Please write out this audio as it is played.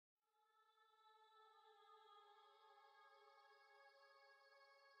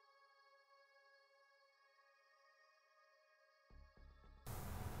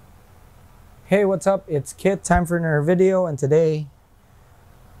Hey, what's up? It's Kit, time for another video, and today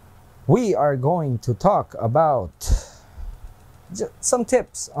we are going to talk about some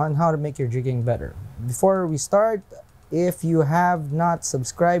tips on how to make your jigging better. Before we start, if you have not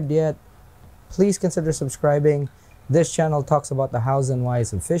subscribed yet, please consider subscribing. This channel talks about the hows and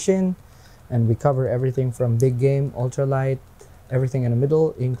whys of fishing, and we cover everything from big game, ultralight, everything in the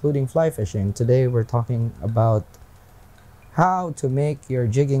middle, including fly fishing. Today we're talking about how to make your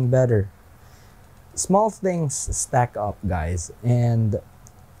jigging better. Small things stack up, guys, and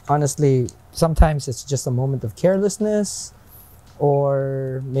honestly sometimes it's just a moment of carelessness,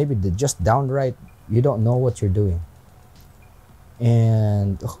 or maybe just downright you don't know what you're doing,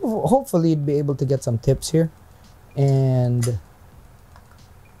 and hopefully you'd be able to get some tips here and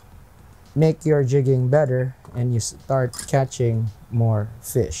make your jigging better and you start catching more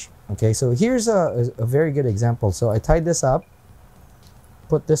fish. Okay, so here's a very good example. So I tied this up,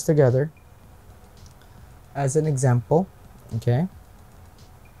 put this together as an example. Okay,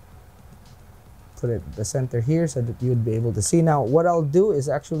 put it at the center here so that you'd be able to see. Now what I'll do is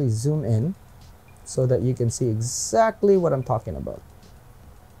actually zoom in so that you can see exactly what I'm talking about.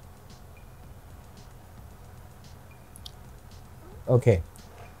 Okay,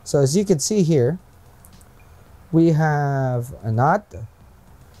 so as you can see here, we have a knot,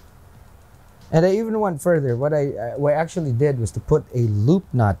 and I even went further. What I actually did was to put a loop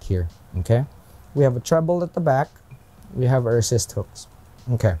knot here. Okay, we have a treble at the back, we have our assist hooks.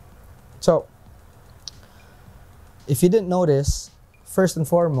 Okay, so if you didn't notice, first and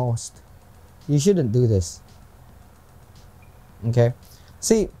foremost, you shouldn't do this. Okay,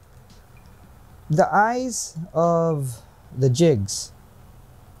 see, the eyes of the jigs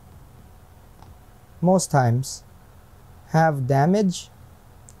most times have damage,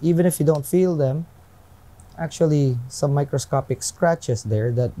 even if you don't feel them. Actually, some microscopic scratches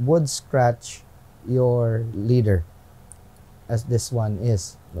there that would scratch your leader, as this one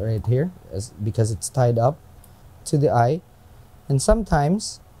is right here, because it's tied up to the eye. And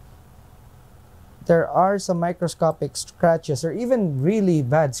sometimes there are some microscopic scratches, or even really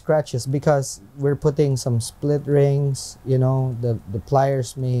bad scratches, because we're putting some split rings. You know, the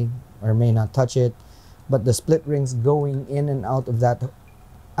pliers may or may not touch it, but the split rings going in and out of that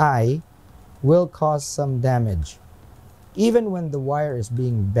eye will cause some damage, even when the wire is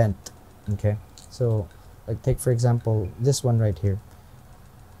being bent. Okay, so like take for example this one right here.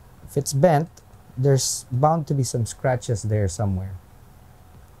 If it's bent, there's bound to be some scratches there somewhere,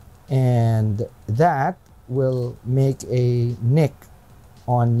 and that will make a nick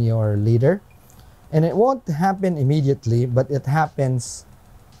on your leader. And it won't happen immediately, but it happens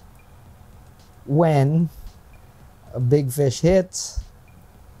when a big fish hits,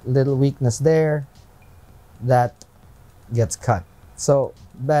 little weakness there, that gets cut. So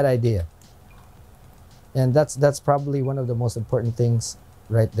bad idea, and that's probably one of the most important things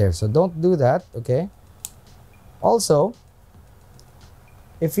right there. So don't do that. Okay, also,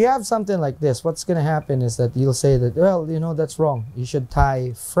 if you have something like this, what's going to happen is that you'll say that, well, you know, that's wrong, you should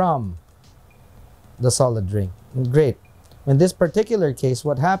tie from the solid ring. Great. In this particular case,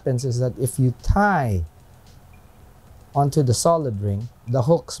 what happens is that if you tie onto the solid ring, the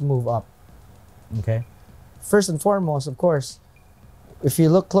hooks move up. Okay, first and foremost, of course, if you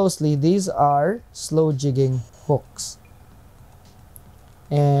look closely, these are slow jigging hooks,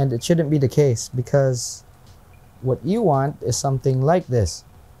 and it shouldn't be the case, because what you want is something like this.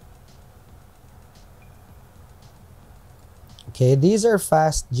 Okay, these are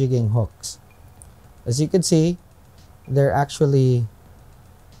fast jigging hooks. As you can see, they're actually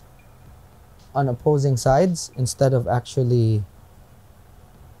on opposing sides instead of actually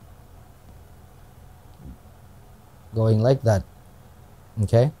going like that.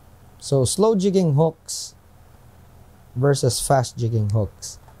 Okay, so slow jigging hooks versus fast jigging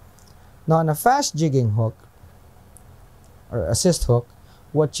hooks. Now on a fast jigging hook or assist hook,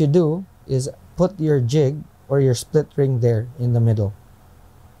 what you do is put your jig or your split ring there in the middle.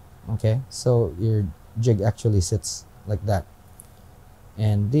 Okay, so your jig actually sits like that,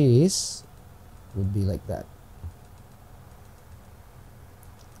 and these would be like that,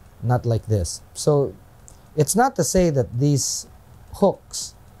 not like this. So it's not to say that these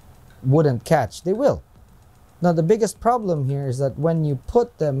hooks wouldn't catch, they will. Now the biggest problem here is that when you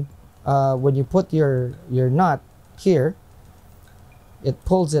put them, when you put your knot here, it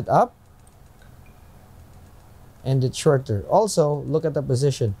pulls it up and it's shorter. Also, look at the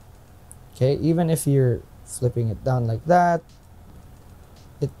position. Okay, even if you're flipping it down like that,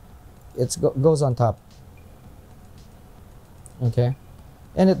 it goes on top. Okay,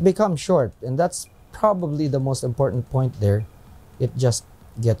 and it becomes short, and that's probably the most important point there. It just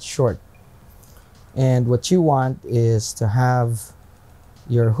gets short. And what you want is to have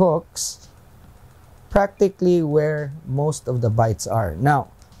your hooks practically where most of the bites are. Now,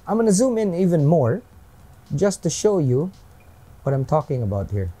 I'm going to zoom in even more just to show you what I'm talking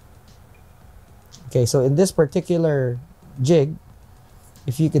about here. Okay, so in this particular jig,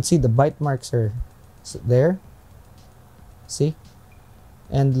 if you can see, the bite marks are there. See?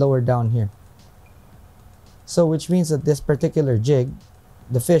 And lower down here. So which means that this particular jig,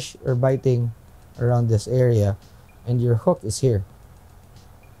 the fish are biting around this area and your hook is here.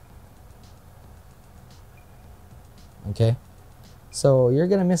 Okay? So you're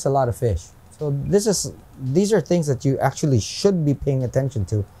gonna miss a lot of fish. So these are things that you actually should be paying attention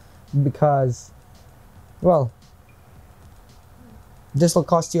to, because, well, this will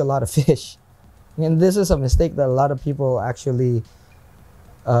cost you a lot of fish. And this is a mistake that a lot of people actually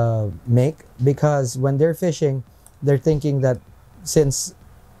make, because when they're fishing, they're thinking that since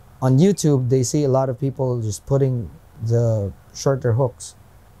on YouTube they see a lot of people just putting the shorter hooks,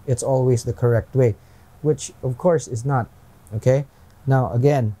 it's always the correct way, which of course is not. Okay, now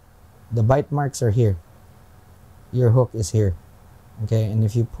again, the bite marks are here, your hook is here. Okay, and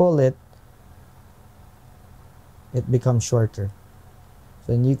if you pull it, it becomes shorter.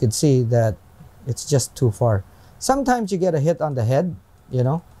 So then you could see that it's just too far. Sometimes you get a hit on the head, you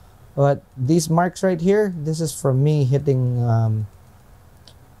know, but these marks right here, this is from me hitting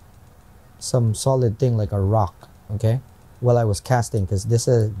some solid thing like a rock, okay, while I was casting, because this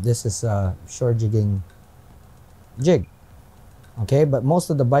is a shore jigging jig. Okay, but most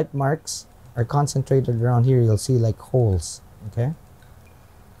of the bite marks are concentrated around here. You'll see like holes. Okay,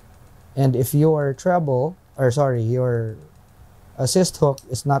 and if your treble, or sorry, your assist hook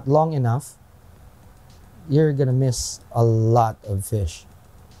is not long enough, you're gonna miss a lot of fish.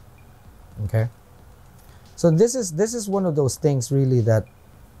 Okay, so this is one of those things really that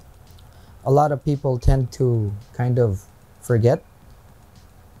a lot of people tend to kind of forget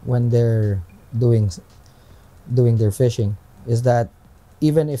when they're doing their fishing, is that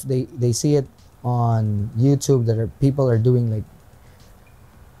even if they see it on YouTube that people are doing like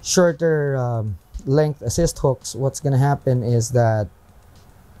shorter length assist hooks, what's gonna happen is that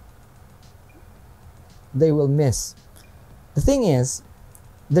they will miss. The thing is,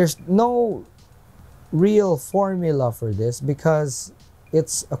 there's no real formula for this, because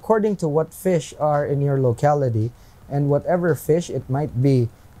it's according to what fish are in your locality, and whatever fish it might be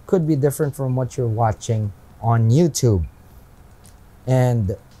could be different from what you're watching on YouTube.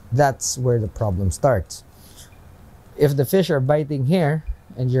 And that's where the problem starts. If the fish are biting here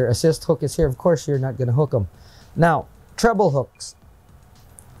and your assist hook is here, of course you're not going to hook them. Now, treble hooks.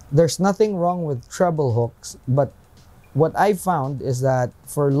 There's nothing wrong with treble hooks, but what I found is that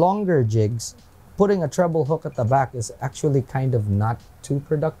for longer jigs, putting a treble hook at the back is actually kind of not too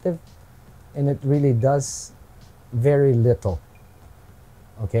productive, and it really does very little.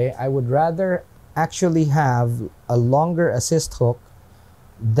 Okay, I would rather actually have a longer assist hook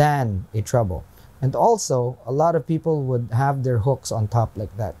than a treble. And also, a lot of people would have their hooks on top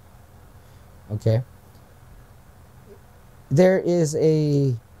like that. Okay, there is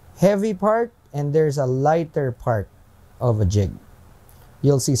a heavy part and there's a lighter part of a jig.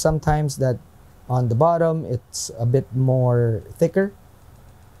 You'll see sometimes that on the bottom it's a bit more thicker,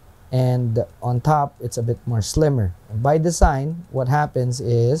 and on top it's a bit more slimmer. And by design, what happens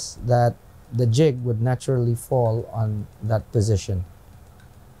is that the jig would naturally fall on that position.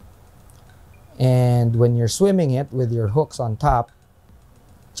 And when you're swimming it with your hooks on top,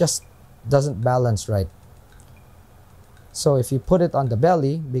 just doesn't balance right. So if you put it on the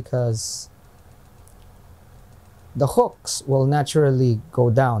belly, because the hooks will naturally go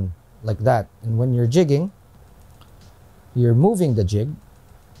down like that, and when you're jigging, you're moving the jig,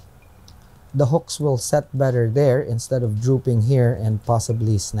 the hooks will set better there instead of drooping here and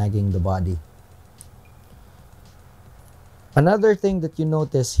possibly snagging the body. Another thing that you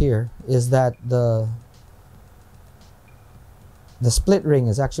notice here is that the split ring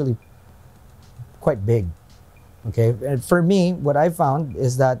is actually quite big. Okay, and for me, what I found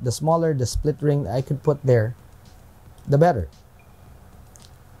is that the smaller the split ring I could put there, the better.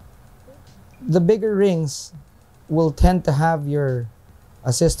 The bigger rings will tend to have your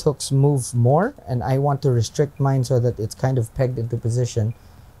assist hooks move more, and I want to restrict mine so that it's kind of pegged into position,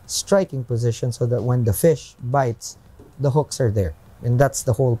 striking position, so that when the fish bites, the hooks are there. And that's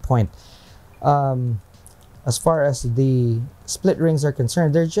the whole point. As far as the split rings are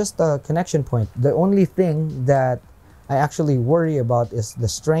concerned, they're just a connection point. The only thing that I actually worry about is the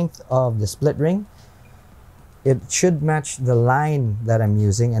strength of the split ring. It should match the line that I'm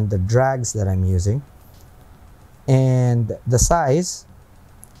using and the drags that I'm using. And the size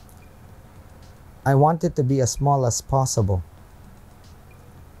I want it to be as small as possible,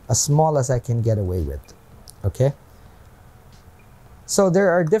 as small as I can get away with. Okay, so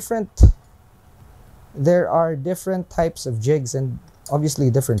there are different types of jigs, and obviously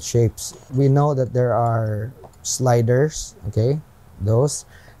different shapes. We know that there are sliders. Okay,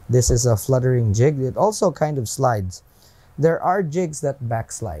 this is a fluttering jig. It also kind of slides. There are jigs that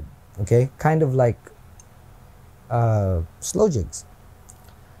backslide. Okay, kind of like slow jigs.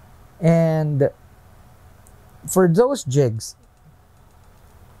 And for those jigs,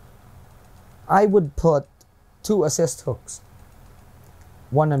 I would put 2 assist hooks,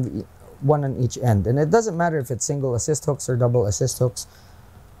 one on each end. And it doesn't matter if it's single assist hooks or double assist hooks.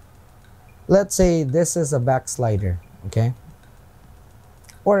 Let's say this is a backslider, okay?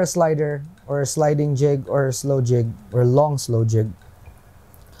 Or a slider, or a sliding jig, or a slow jig, or long slow jig.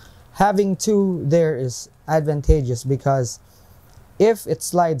 Having 2 there is advantageous because if it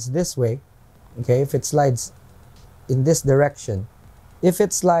slides this way, okay, if it slides in this direction, if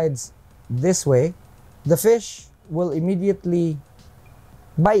it slides this way, the fish will immediately,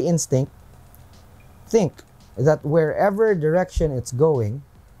 by instinct, think that wherever direction it's going,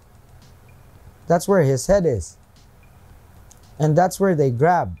 that's where his head is. And that's where they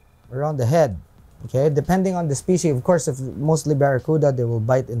grab, around the head. Okay, depending on the species, of course, if mostly barracuda, they will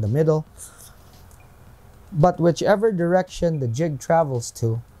bite in the middle. But whichever direction the jig travels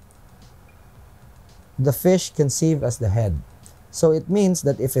to, the fish conceive as the head. So it means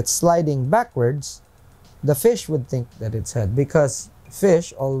that if it's sliding backwards, the fish would think that it's head, because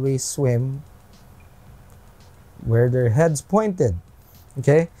fish always swim where their head's pointed.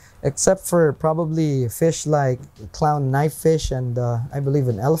 Okay, except for probably fish like clown knife fish, and I believe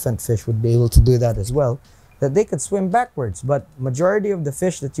an elephant fish would be able to do that as well, that they could swim backwards. But majority of the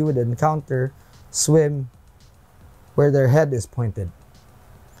fish that you would encounter swim where their head is pointed.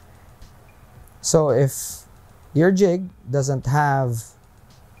 So if your jig doesn't have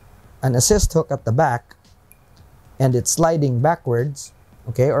an assist hook at the back and it's sliding backwards,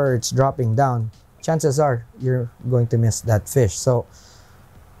 okay, or it's dropping down, chances are you're going to miss that fish. So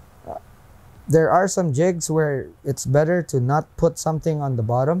there are some jigs where it's better to not put something on the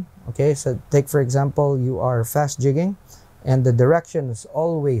bottom. Okay, so take for example, you are fast jigging and the direction is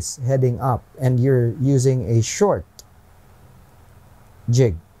always heading up and you're using a short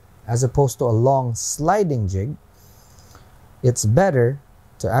jig as opposed to a long sliding jig. It's better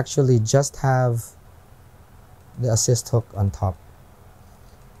to actually just have the assist hook on top.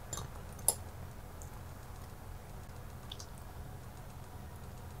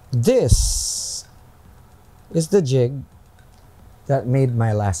 This is the jig that made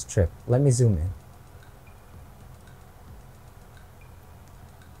my last trip. Let me zoom in.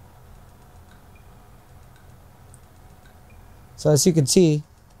 So as you can see,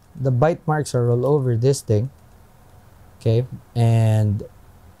 the bite marks are all over this thing. Okay, and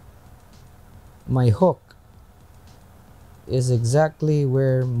my hook is exactly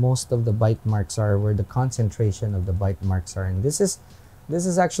where most of the bite marks are, where the concentration of the bite marks are. And this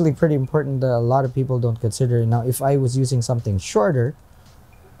is actually pretty important that a lot of people don't consider. Now, if I was using something shorter,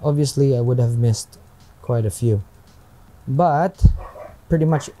 obviously I would have missed quite a few. But pretty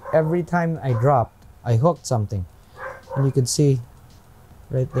much every time I dropped, I hooked something. And you can see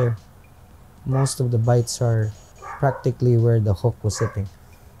right there, most of the bites are practically where the hook was sitting.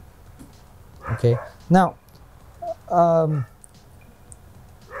 Okay, now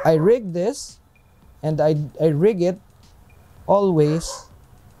I rig this, and I rig it always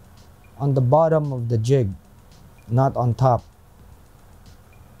on the bottom of the jig, not on top,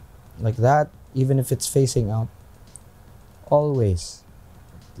 like that. Even if it's facing out, always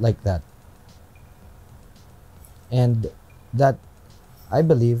like that. And that, I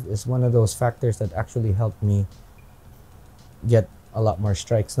believe, is one of those factors that actually helped me get a lot more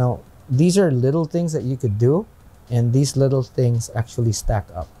strikes. Now, these are little things that you could do, and these little things actually stack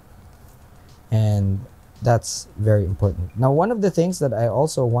up, and that's very important. Now, one of the things that I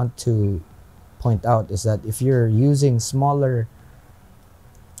also want to point out is that if you're using smaller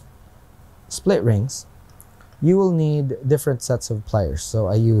split rings, you will need different sets of pliers. So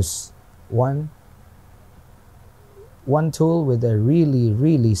I use one tool with a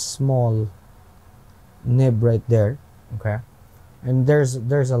really small nib right there. Okay, and there's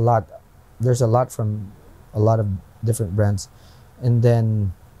a lot from a lot of different brands. And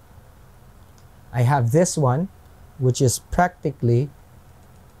then I have this one, which is practically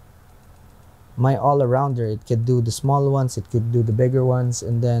my all-arounder. It could do the small ones, it could do the bigger ones,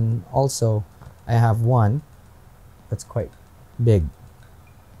 and then also I have one that's quite big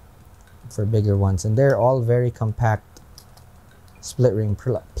for bigger ones, and they're all very compact split ring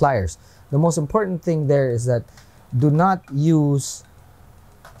pliers. The most important thing there is that do not use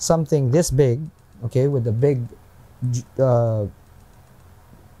something this big, okay, with a big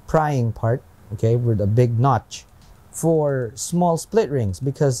prying part, okay, with a big notch for small split rings,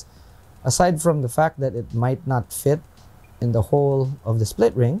 because aside from the fact that it might not fit in the hole of the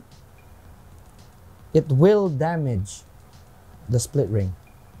split ring, it will damage the split ring.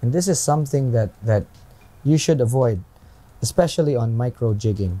 And this is something that you should avoid, especially on micro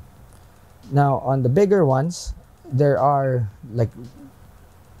jigging. Now on the bigger ones, there are like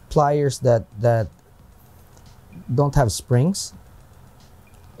pliers that don't have springs,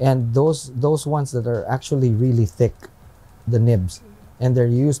 and those ones that are actually really thick, the nibs, and they're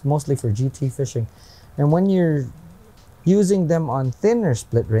used mostly for GT fishing. And when you're using them on thinner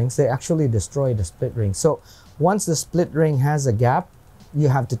split rings, they actually destroy the split ring. So once the split ring has a gap, you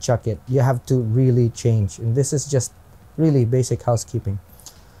have to chuck it. You have to really change, and this is just really basic housekeeping.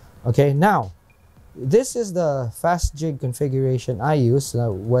 Okay, now this is the fast jig configuration I use,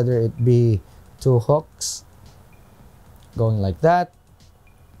 whether it be 2 hooks going like that,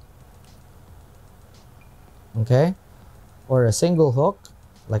 okay, or a single hook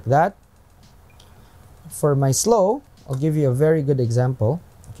like that. For my slow, I'll give you a very good example.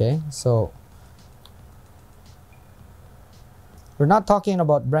 Okay, so we're not talking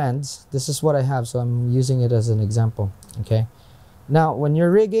about brands. This is what I have, so I'm using it as an example. Okay, now when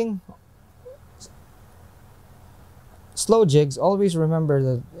you're rigging slow jigs, always remember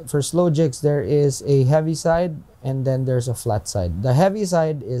that for slow jigs there is a heavy side and then there's a flat side. The heavy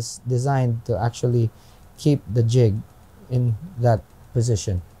side is designed to actually keep the jig in that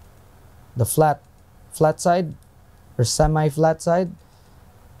position. The flat side or semi-flat side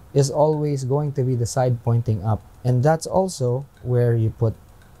is always going to be the side pointing up, and that's also where you put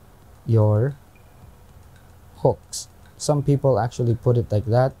your hooks. Some people actually put it like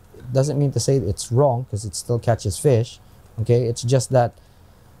that. It doesn't mean to say it's wrong, because it still catches fish. Okay, it's just that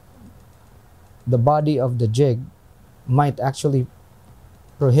the body of the jig might actually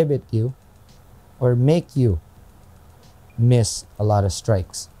prohibit you or make you miss a lot of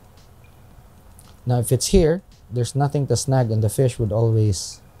strikes. Now if it's here, there's nothing to snag, and the fish would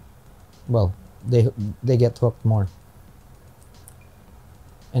always, well, they get hooked more.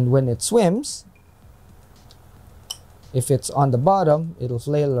 And when it swims, if it's on the bottom, it'll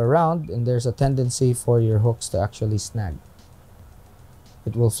flail around, and there's a tendency for your hooks to actually snag.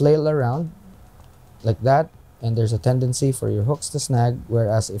 It will flail around like that, and there's a tendency for your hooks to snag,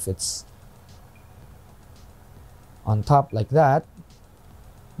 whereas if it's on top like that,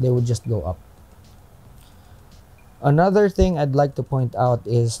 they would just go up. Another thing I'd like to point out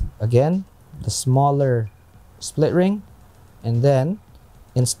is, again, the smaller split ring, and then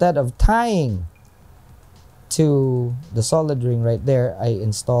instead of tying to the solid ring right there, I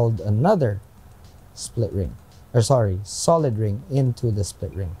installed another split ring, or sorry, solid ring into the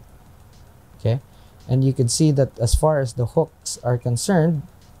split ring. Okay, and you can see that as far as the hooks are concerned,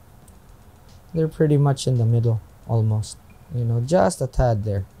 they're pretty much in the middle, almost, you know, just a tad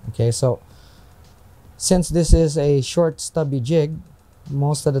there. Okay, so since this is a short stubby jig,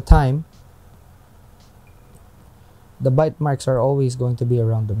 most of the time the bite marks are always going to be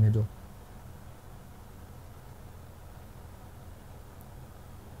around the middle.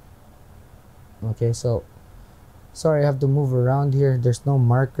 Okay, so sorry I have to move around here. There's no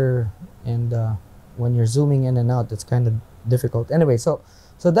marker, and when you're zooming in and out, it's kind of difficult. Anyway, so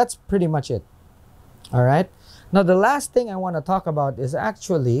that's pretty much it. All right, now the last thing I want to talk about is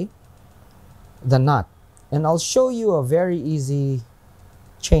actually the knot, and I'll show you a very easy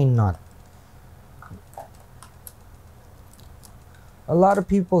chain knot. A lot of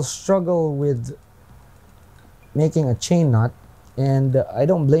people struggle with making a chain knot, and I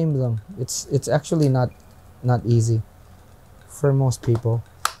don't blame them. It's actually not easy for most people.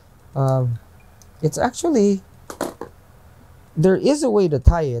 It's actually, there is a way to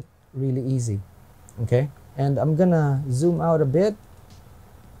tie it really easy. Okay, and I'm gonna zoom out a bit.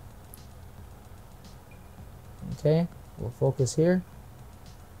 Okay, we'll focus here.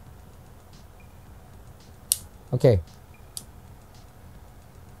 Okay,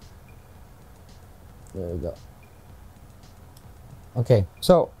 there we go. Okay,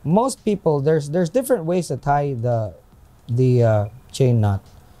 so most people, there's different ways to tie the chain knot.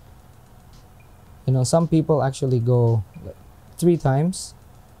 You know, some people actually go 3 times.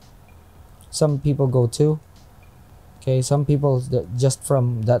 Some people go 2. Okay, some people just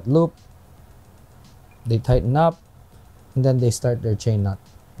from that loop, they tighten up, and then they start their chain knot.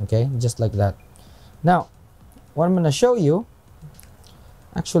 Okay, just like that. Now, what I'm gonna show you,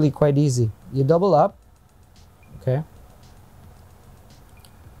 actually quite easy. You double up. Okay.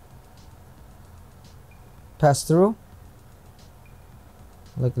 pass through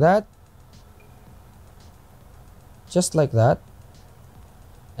like that, just like that,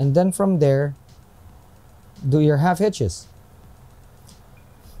 and then from there do your half hitches.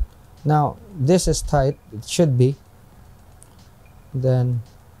 Now this is tight, it should be. Then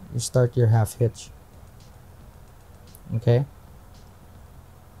you start your half hitch. Okay,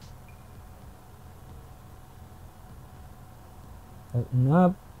 open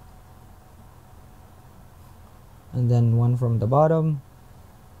up, and then one from the bottom.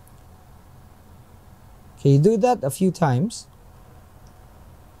 Okay, you do that a few times.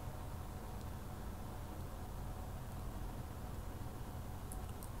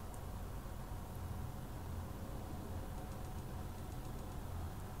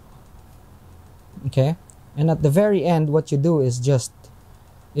 Okay, and at the very end what you do is just,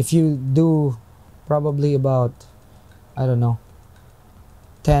 if you do probably about, I don't know,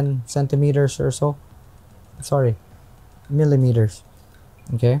 10 centimeters or so, sorry, millimeters,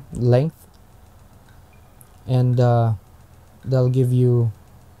 okay, length, and they'll give you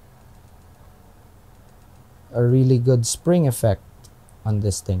a really good spring effect on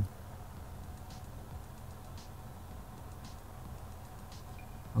this thing.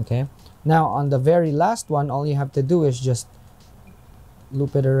 Okay, now on the very last one, all you have to do is just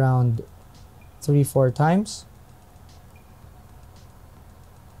loop it around 3-4 times.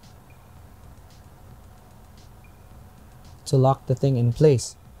 To lock the thing in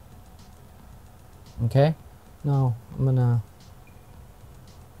place. Okay, now I'm gonna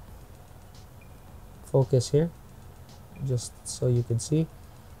focus here just so you can see,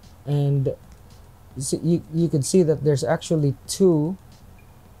 and you can see that there's actually two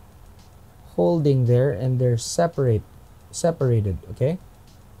holding there, and they're separated, okay,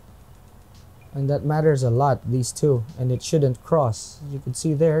 and that matters a lot, these two, and it shouldn't cross. You can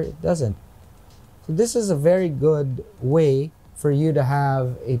see there it doesn't. So this is a very good way for you to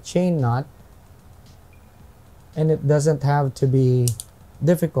have a chain knot, and it doesn't have to be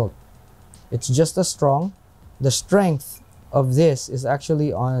difficult. It's just as strong. The strength of this is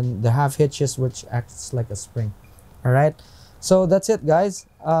actually on the half hitches, which acts like a spring. All right, so that's it, guys.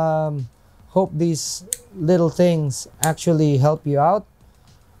 Hope these little things actually help you out.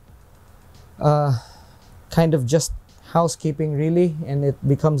 Kind of just housekeeping really, and it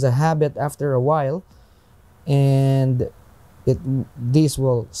becomes a habit after a while, and these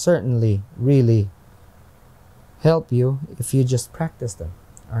will certainly really help you if you just practice them.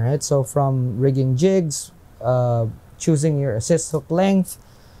 All right, so from rigging jigs, choosing your assist hook length,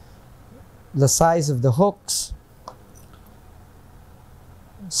 the size of the hooks,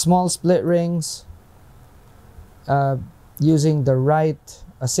 small split rings, using the right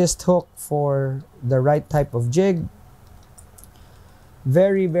assist hook for the right type of jig.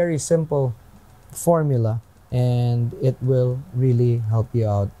 Very, very simple formula, and it will really help you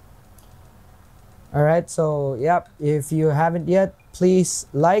out. All right, so yep, if you haven't yet, please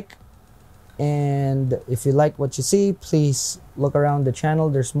like, and if you like what you see, please look around the channel.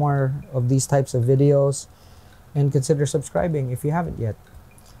 There's more of these types of videos, and consider subscribing if you haven't yet.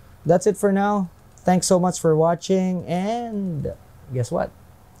 That's it for now. Thanks so much for watching, and guess what?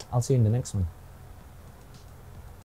 I'll see you in the next one.